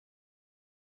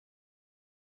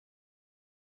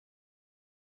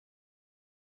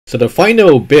So the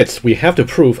final bits we have to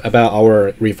prove about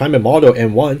our refinement model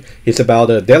M1 is about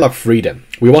the deadlock freedom.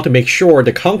 We want to make sure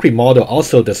the concrete model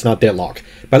also does not deadlock.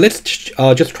 But let's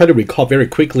just try to recall very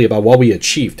quickly about what we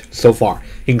achieved so far,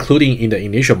 including in the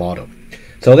initial model.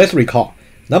 So let's recall.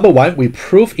 Number one, we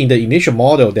proved in the initial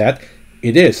model that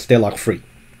it is deadlock free,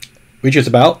 which is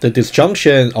about the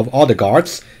disjunction of all the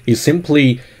guards is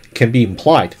simply can be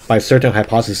implied by certain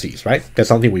hypotheses, right? That's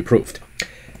something we proved.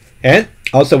 And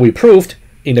also we proved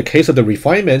in the case of the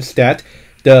refinements that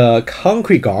the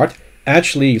concrete guard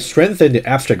actually strengthen the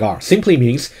abstract guard. Simply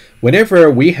means whenever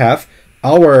we have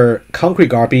our concrete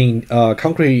guard being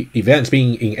concrete events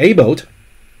being enabled,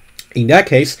 in that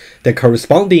case the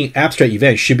corresponding abstract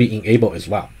event should be enabled as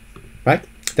well, right?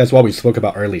 That's what we spoke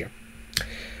about earlier.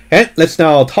 And let's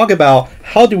now talk about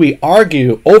how do we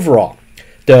argue overall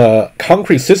the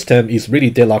concrete system is really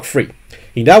deadlock free.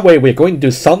 In that way, we're going to do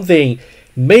something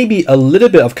maybe a little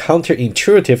bit of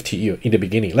counterintuitive to you in the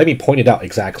beginning. Let me point it out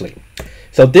exactly.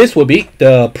 So this will be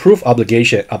the proof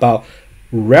obligation about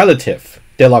relative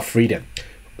deadlock freedom.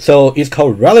 So it's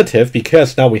called relative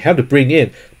because now we have to bring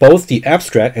in both the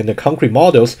abstract and the concrete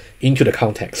models into the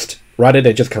context rather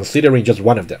than just considering just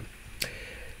one of them.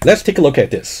 Let's take a look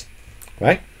at this,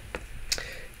 right?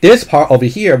 This part over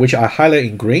here, which I highlight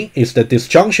in green, is the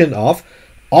disjunction of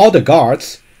all the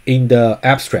guards in the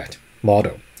abstract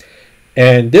model.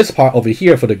 And this part over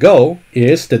here for the goal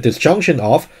is the disjunction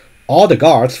of all the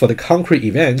guards for the concrete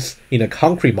events in a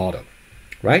concrete model,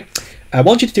 right? I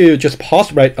want you to just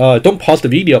pause, right? Don't pause the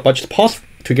video, but just pause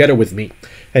together with me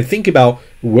and think about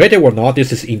whether or not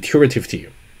this is intuitive to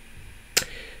you.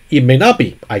 It may not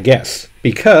be, I guess,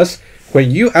 because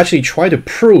when you actually try to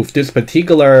prove this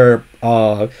particular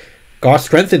guard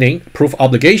strengthening proof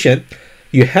obligation,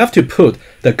 you have to put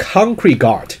the concrete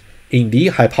guard in the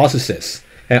hypothesis.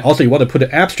 And also you want to put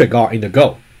the abstract guard in the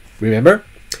goal, remember?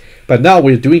 But now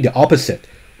we're doing the opposite.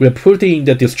 We're putting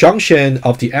the disjunction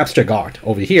of the abstract guard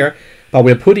over here, but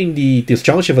we're putting the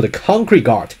disjunction for the concrete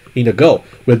guard in the goal.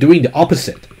 We're doing the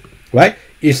opposite, right?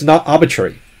 It's not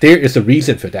arbitrary. There is a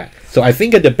reason for that. So I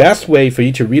think that the best way for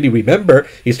you to really remember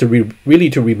is to really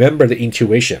remember the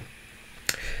intuition.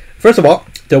 First of all,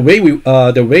 why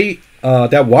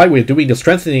we're doing the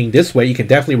strengthening this way, you can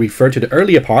definitely refer to the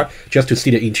earlier part just to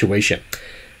see the intuition.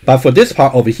 But for this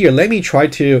part over here, let me try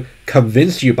to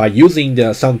convince you by using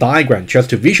some diagram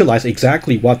just to visualize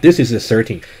exactly what this is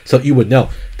asserting, so you would know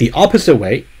the opposite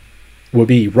way will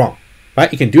be wrong.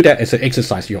 Right? You can do that as an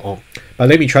exercise your own. But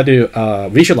let me try to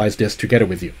visualize this together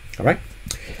with you. All right.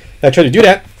 Now try to do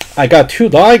that. I got two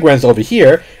diagrams over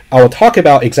here. I will talk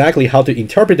about exactly how to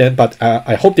interpret them, but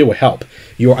I hope they will help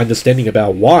your understanding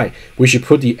about why we should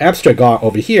put the abstract guard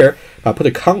over here, but put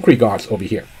the concrete guards over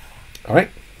here. All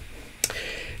right.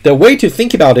 The way to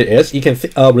think about it is you can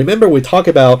remember we talked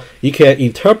about you can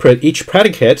interpret each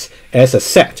predicate as a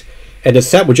set, and the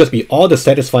set would just be all the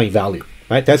satisfying value.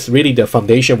 Right? That's really the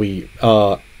foundation we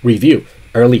reviewed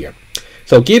earlier.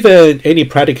 So given any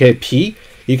predicate P,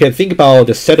 you can think about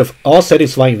the set of all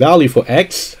satisfying value for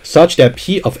X such that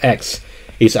P of X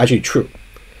is actually true.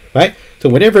 Right? So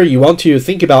whenever you want to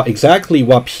think about exactly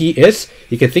what P is,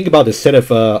 you can think about the set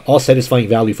of all satisfying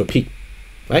value for P.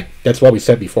 Right? That's what we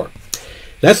said before.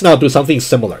 Let's now do something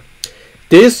similar.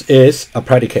 This is a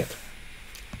predicate.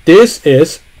 This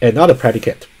is another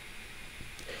predicate.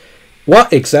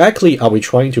 What exactly are we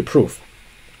trying to prove?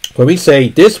 When we say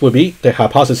this will be the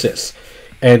hypothesis,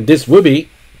 and this will be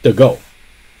the goal,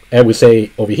 and we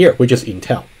say over here, which is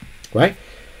intel, right?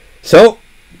 So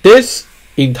this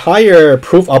entire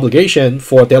proof obligation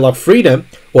for deadlock freedom,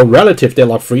 or relative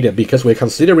deadlock freedom, because we're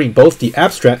considering both the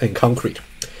abstract and concrete,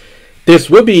 this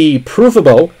will be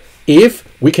provable if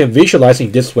we can visualize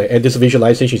in this way, and this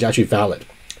visualization is actually valid.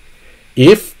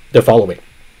 If the following.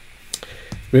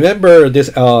 Remember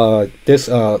this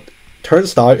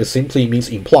turnstile is simply means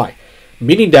imply,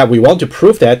 meaning that we want to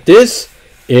prove that this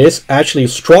is actually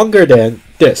stronger than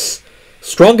this.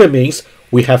 Stronger means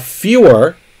we have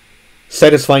fewer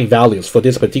satisfying values for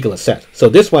this particular set. So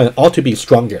this one ought to be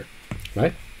stronger,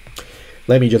 right?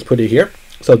 Let me just put it here.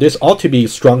 So this ought to be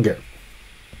stronger.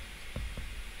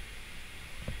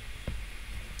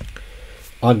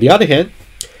 On the other hand,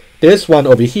 this one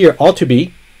over here ought to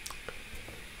be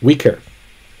weaker.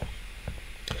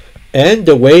 And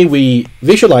the way we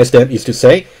visualize them is to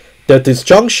say the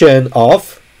disjunction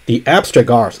of the abstract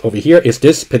guards over here is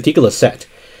this particular set.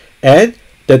 And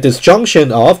the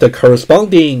disjunction of the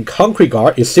corresponding concrete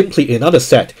guard is simply another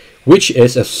set, which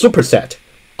is a superset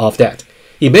of that.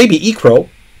 It may be equal,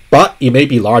 but it may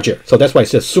be larger. So that's why it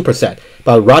says superset,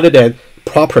 but rather than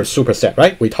proper superset,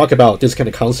 right? We talk about this kind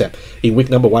of concept in week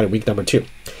number 1 and week number 2.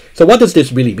 So what does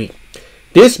this really mean?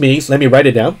 This means, let me write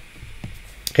it down.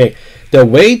 Okay, the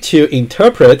way to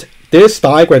interpret this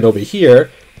diagram over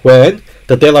here when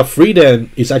the deadlock freedom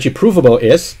is actually provable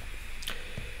is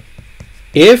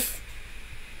if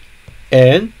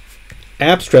an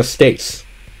abstract state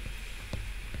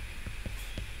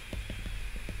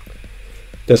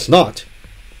doesn't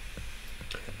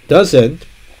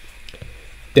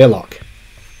deadlock,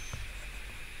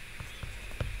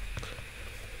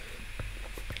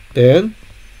 then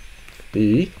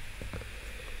the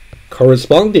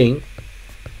corresponding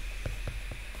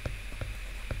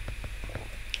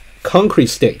concrete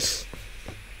states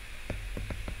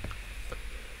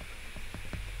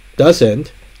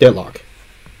doesn't deadlock.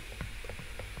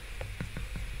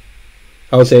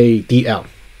 I would say DL.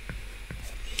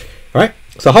 Alright,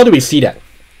 so how do we see that?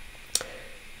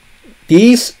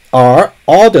 These are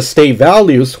all the state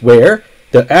values where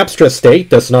the abstract state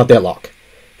does not deadlock.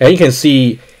 And you can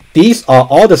see these are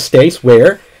all the states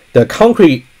where the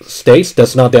concrete states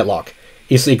does not deadlock.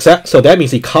 It's exact, so that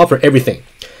means it covers everything.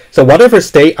 So whatever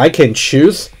state I can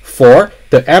choose for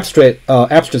the abstract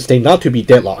state not to be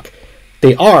deadlocked,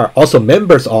 they are also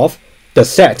members of the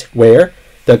set where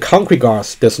the concrete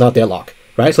guards does not deadlock,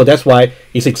 right? So that's why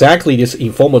it's exactly this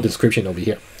informal description over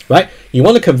here, right? You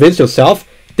want to convince yourself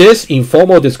this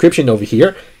informal description over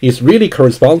here is really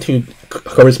corresponding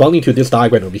to this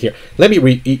diagram over here. Let me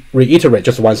reiterate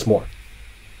just once more.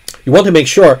 You want to make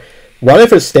sure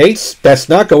whatever states that's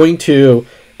not going to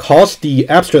cause the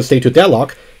abstract state to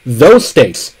deadlock, those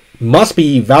states must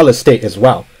be valid state as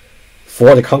well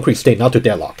for the concrete state not to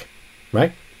deadlock,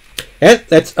 right? And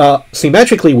that's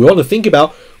symmetrically, we want to think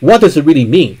about what does it really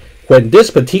mean when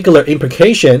this particular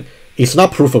implication is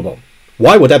not provable.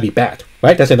 Why would that be bad,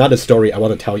 right? That's another story I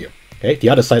want to tell you, okay? The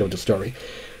other side of the story.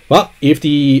 Well, if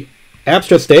the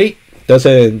abstract state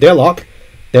doesn't deadlock,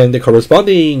 then the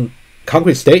corresponding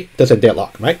concrete state doesn't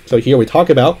deadlock, right? So here we talk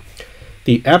about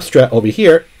the abstract over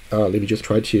here. Let me just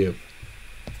try to,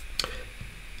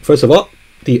 first of all,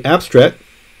 the abstract,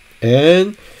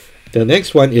 and the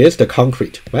next one is the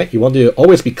concrete, right? You want to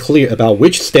always be clear about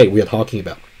which state we are talking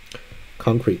about.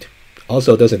 Concrete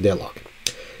also doesn't deadlock.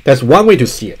 That's one way to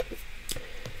see it.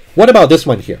 What about this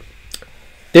one here?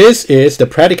 This is the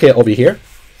predicate over here,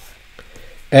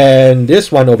 and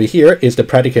this one over here is the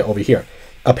predicate over here.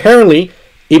 Apparently,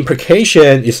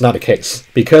 implication is not the case,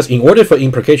 because in order for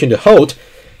implication to hold,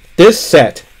 this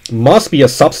set must be a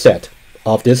subset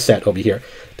of this set over here.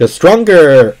 The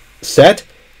stronger set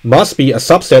must be a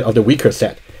subset of the weaker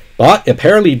set, but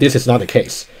apparently this is not the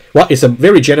case. Well, it's a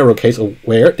very general case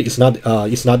where it's not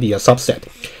the subset.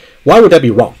 Why would that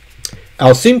be wrong?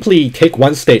 I'll simply take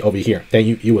one state over here, then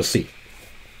you will see.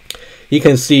 You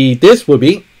can see this would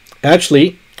be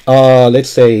actually, let's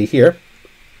say here,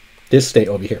 this state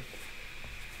over here.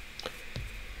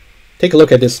 Take a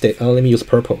look at this state. Let me use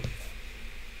purple.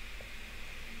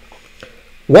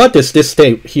 What does this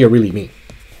state here really mean?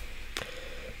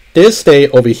 This state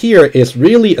over here is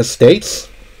really a state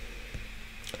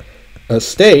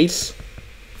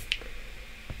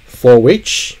for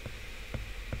which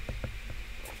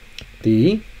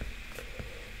the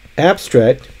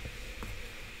abstract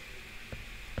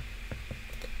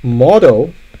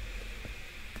model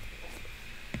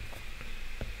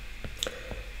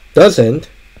doesn't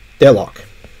deadlock.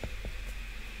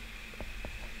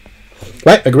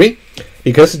 Right, agree?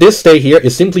 Because this state here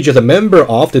is simply just a member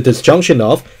of the disjunction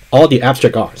of all the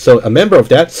abstract R. So a member of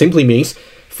that simply means,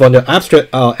 from the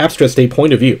abstract state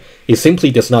point of view, it simply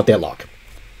does not deadlock.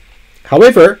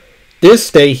 However, this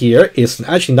state here is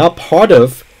actually not part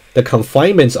of the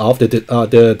confinements of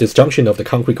the disjunction of the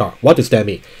concrete R. What does that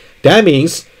mean? That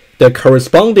means the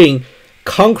corresponding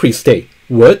concrete state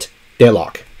would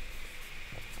deadlock.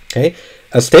 Okay,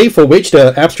 a state for which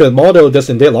the abstract model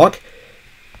doesn't deadlock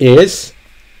is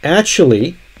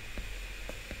actually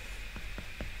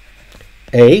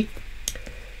a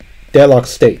deadlock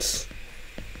states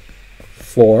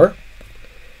for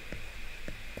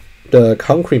the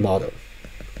concrete model.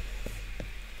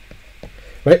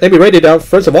 Right, let me write it down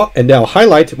first of all, and then I'll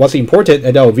highlight what's important,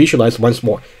 and then I'll visualize once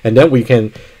more, and then we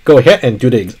can go ahead and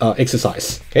do the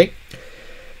exercise. Okay,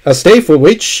 a state for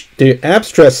which the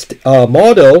abstract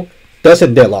model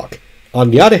doesn't deadlock, on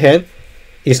the other hand,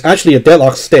 is actually a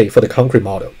deadlock state for the concrete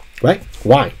model. Right?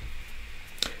 Why?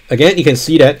 Again, you can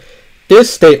see that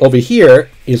this state over here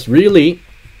is really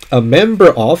a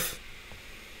member of,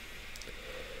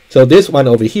 so this one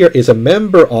over here is a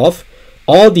member of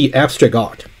all the abstract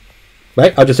guard.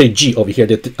 Right? I'll just say G over here,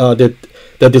 the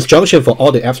disjunction for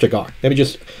all the abstract guard. Let me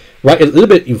just write it a little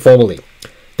bit informally.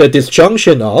 The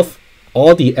disjunction of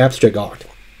all the abstract guard.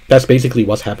 That's basically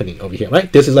what's happening over here,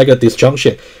 right? This is like a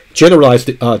disjunction, generalized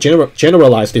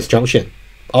disjunction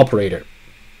operator.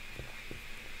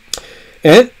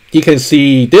 And you can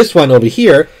see this one over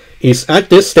here is at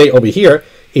this state over here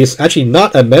is actually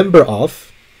not a member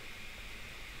of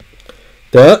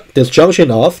the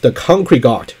disjunction of the concrete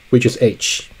guard, which is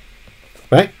H,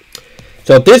 right?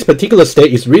 So this particular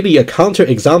state is really a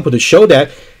counterexample to show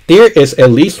that there is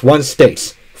at least one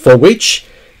state for which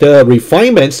the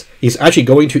refinement is actually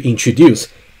going to introduce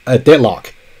a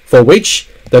deadlock, for which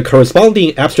the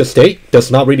corresponding abstract state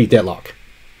does not really deadlock,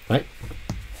 right?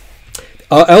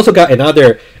 I also got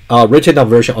another written down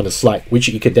version on the slide, which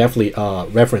you can definitely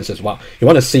reference as well. You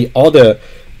want to see all the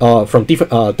from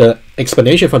different the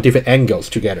explanation from different angles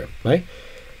together, right?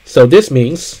 So this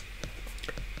means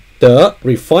the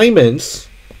refinements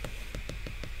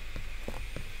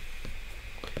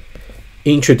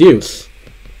introduce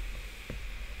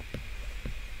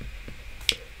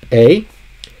a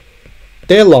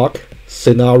deadlock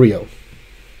scenario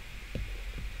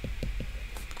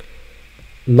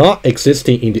not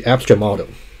existing in the abstract model.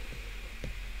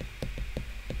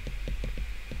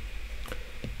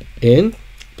 In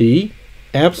the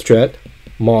abstract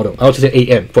model, I would say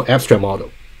AM for abstract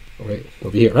model, right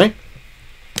over here, right?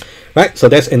 Right. So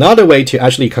that's another way to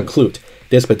actually conclude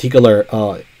this particular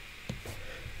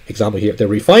example here. The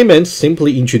refinements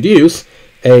simply introduce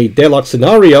a deadlock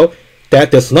scenario that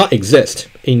does not exist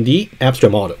in the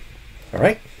abstract model. All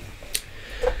right.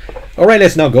 All right,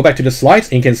 let's now go back to the slides,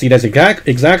 and you can see that's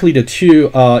exactly the two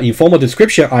informal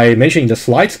description I mentioned in the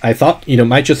slides. I thought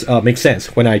might just make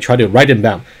sense when I try to write them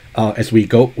down as we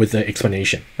go with the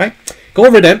explanation. Right? Go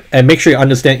over them and make sure you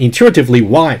understand intuitively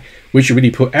why we should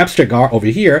really put abstract guard over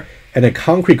here and a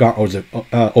concrete guard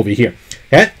over here.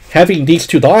 And having these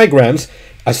two diagrams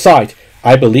aside,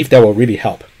 I believe that will really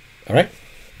help. All right.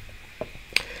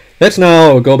 Let's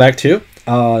now go back to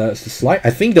the slide. I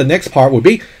think the next part will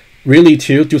be really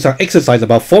to do some exercise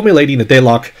about formulating the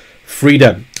deadlock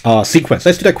freedom sequence.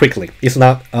 Let's do that quickly. It's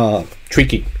not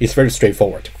tricky. It's very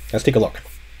straightforward. Let's take a look.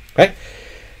 Right.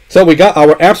 So we got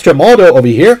our abstract model over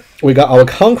here. We got our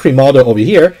concrete model over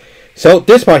here. So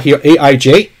this part here,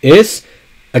 Aij, is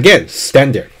again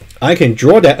standard. I can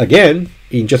draw that again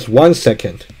in just 1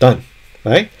 second. Done.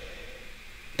 Right.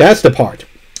 That's the part.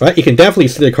 Right. You can definitely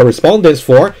see the correspondence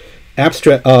for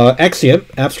abstract axiom,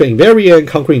 abstract invariant,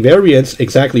 concrete invariance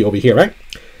exactly over here, right?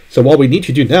 So what we need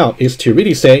to do now is to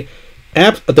really say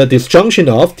the disjunction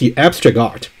of the abstract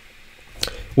guard.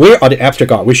 Where are the abstract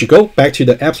guard? We should go back to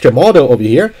the abstract model over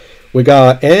here. We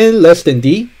got n less than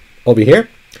d over here,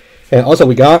 and also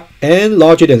we got n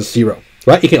larger than 0,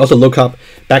 right? You can also look up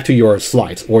back to your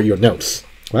slides or your notes,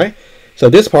 right? So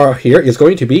this part here is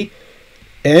going to be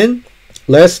n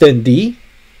less than d,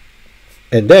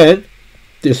 and then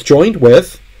disjoint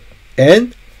with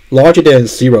n larger than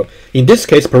 0. In this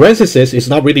case, parenthesis is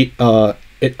not really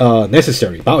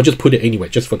necessary, but I'll just put it anyway,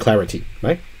 just for clarity,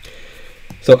 right?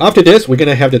 So after this, we're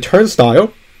gonna have the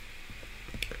turnstile,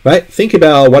 right? Think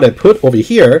about what I put over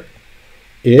here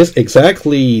is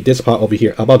exactly this part over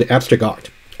here about the abstract guard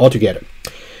altogether.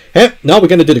 And now we're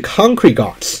gonna do the concrete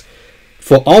guards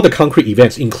for all the concrete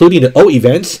events, including the old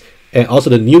events and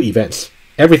also the new events,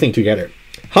 everything together.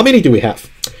 How many do we have?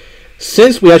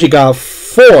 Since we actually got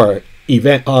four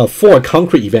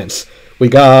concrete events, we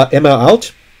got ML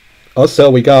out,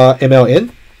 also we got ML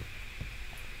in,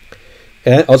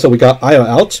 and also we got IL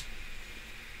out,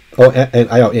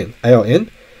 and IL in,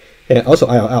 and also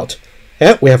IL out.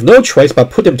 And we have no choice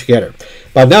but put them together.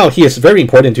 But now here is very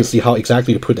important to see how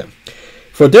exactly to put them.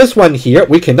 For this one here,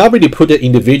 we cannot really put it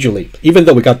individually, even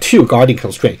though we got two guarding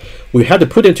constraints. We have to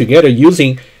put them together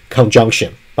using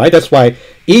conjunction. Right? That's why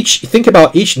think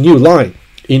about each new line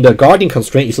in the guarding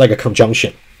constraint is like a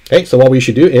conjunction. Okay, so what we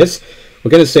should do is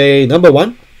we're going to say number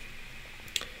 1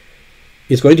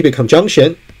 is going to be a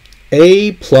conjunction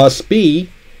A plus B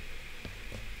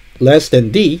less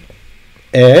than D,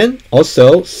 and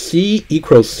also C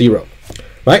equals 0.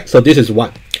 Right? So this is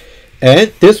 1.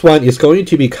 And this one is going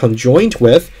to be conjoined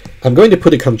with, I'm going to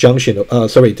put a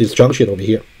disjunction over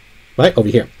here. Right? Over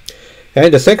here.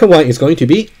 And the second one is going to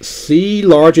be C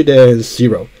larger than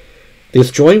 0.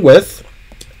 Disjoint with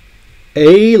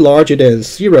A larger than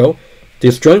 0.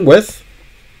 Disjoint with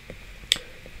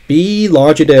B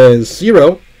larger than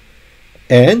 0.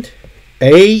 And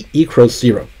A equals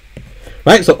 0.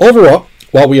 Right? So overall,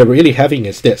 what we are really having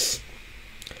is this.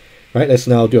 Right? Let's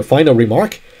now do a final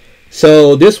remark.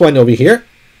 So this one over here,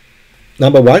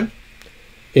 number 1,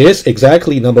 is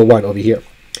exactly number 1 over here.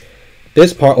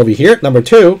 This part over here, number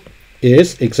 2,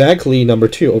 is exactly number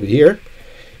 2 over here,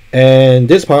 and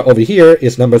this part over here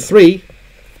is number 3,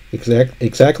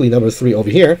 exactly number 3 over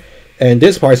here, and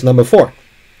this part is number 4,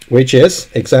 which is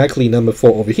exactly number 4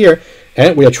 over here,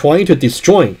 and we are trying to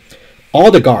disjoin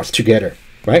all the guards together,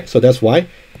 right? So that's why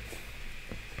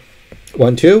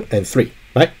 1, 2, and 3,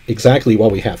 right? Exactly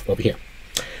what we have over here.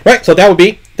 Right, so that would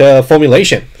be the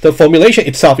formulation. The formulation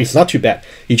itself is not too bad.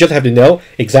 You just have to know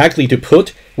exactly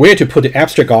where to put the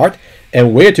abstract guard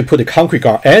and where to put the concrete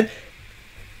guard. And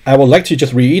I would like to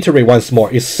just reiterate once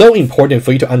more, it's so important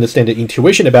for you to understand the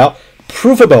intuition about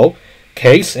provable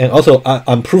case and also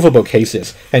unprovable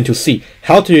cases, and to see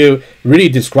how to really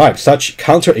describe such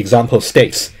counterexample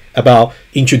states about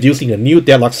introducing a new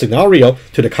deadlock scenario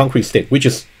to the concrete state, which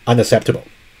is unacceptable.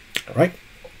 All right.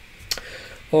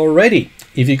 Alrighty.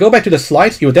 If you go back to the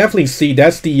slides, you'll definitely see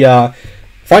that's the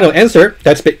final answer.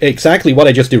 That's exactly what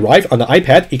I just derived on the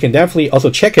iPad. You can definitely also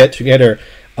check it together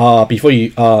before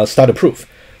you start the proof.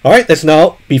 All right, let's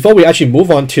now, before we actually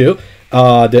move on to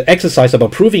the exercise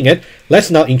about proving it, let's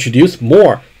now introduce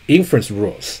more inference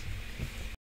rules.